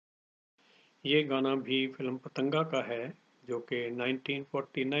ये गाना भी फिल्म पतंगा का है जो कि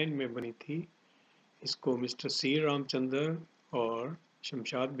 1949 में बनी थी। इसको मिस्टर सी रामचंद्र और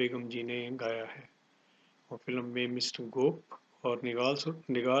शमशाद बेगम जी ने गाया है और फिल्म में मिस्टर गोप और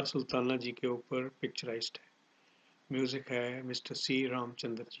निगार सुल्ताना जी के ऊपर पिक्चराइज्ड है। म्यूजिक है मिस्टर सी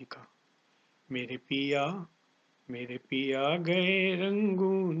रामचंद्र जी का। मेरे पिया मेरे पिया गए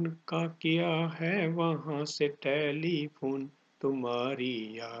रंगून का किया है वहां से टेलीफोन,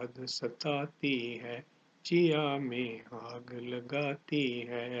 तुम्हारी याद सताती है, जिया में आग लगाती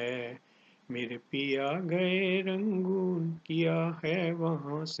है। मेरे पिया गए रंगून किया है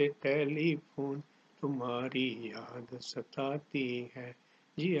वहां से टेलीफोन, तुम्हारी याद सताती है,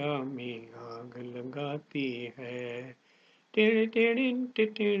 जिया में आग लगाती है। टेढ़े टेढ़े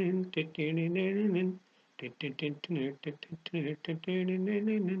टेढ़े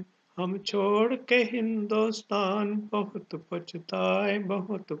टेढ़े हम छोड़ के हिंदुस्तान बहुत पछताए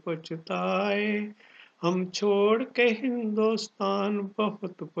बहुत पछताए। हम छोड़ के हिंदुस्तान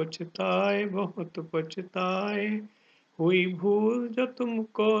बहुत पछताए बहुत पछताए। हुई भूल जो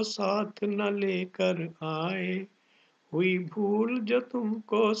तुमको साथ न लेकर आए, हुई भूल जो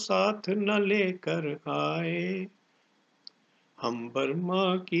तुमको साथ न लेकर आए। हम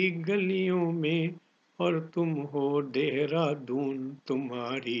बर्मा की गलियों में और तुम हो देहरादून,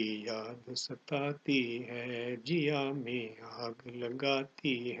 तुम्हारी याद सताती है, जिया में आग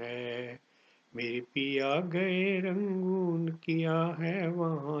लगाती है। मेरे पिया गए रंगून किया है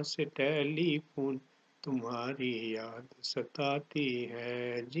वहां से टेलीफोन, तुम्हारी याद सताती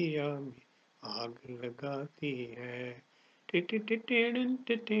है, जिया में आग लगाती है।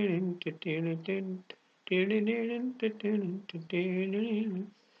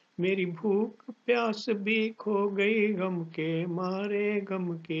 मेरी भूख प्यास भी खो गई गम के मारे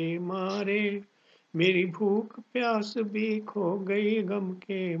गम के मारे। मेरी भूख प्यास भी खो गई गम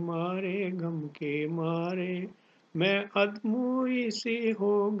के मारे गम के मारे। मैं अधमूई सी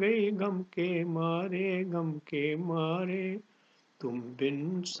हो गई गम के मारे गम के मारे। तुम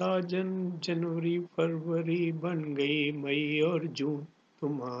बिन साजन जनवरी फरवरी बन गई मई और जून,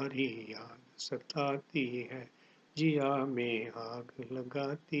 तुम्हारी याद सताती है, जिया में आग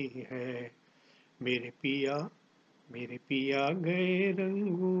लगाती है। मेरे पिया गए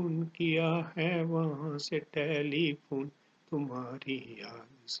रंगून किया है वहां से टेलीफोन, तुम्हारी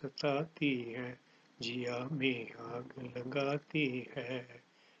याद सताती है, जिया में आग लगाती है।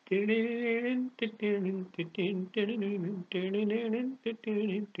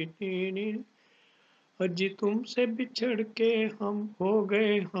 अजी तुमसे बिछड़ के हम हो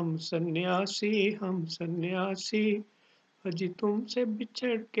गए हम सन्यासी हम सन्यासी। अजी तुमसे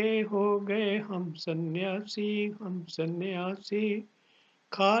बिछड़ के हो गए हम सन्यासी हम सन्यासी।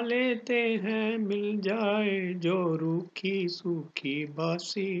 खा लेते हैं मिल जाए जो रूखी सूखी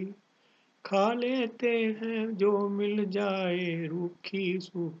बासी, खा लेते हैं जो मिल जाए रूखी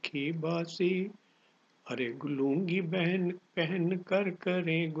सूखी बासी। अरे लूंगी बहन पहन कर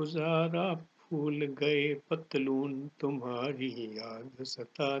करें गुजारा, फूल गए पतलून, तुम्हारी याद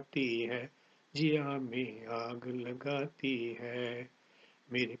सताती है, जिया में आग लगाती है।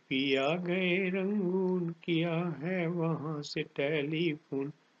 मेरे पिया गए रंगून किया है वहां से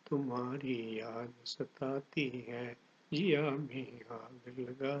टेलीफोन, तुम्हारी याद सताती है, जिया में आग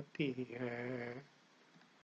लगाती है।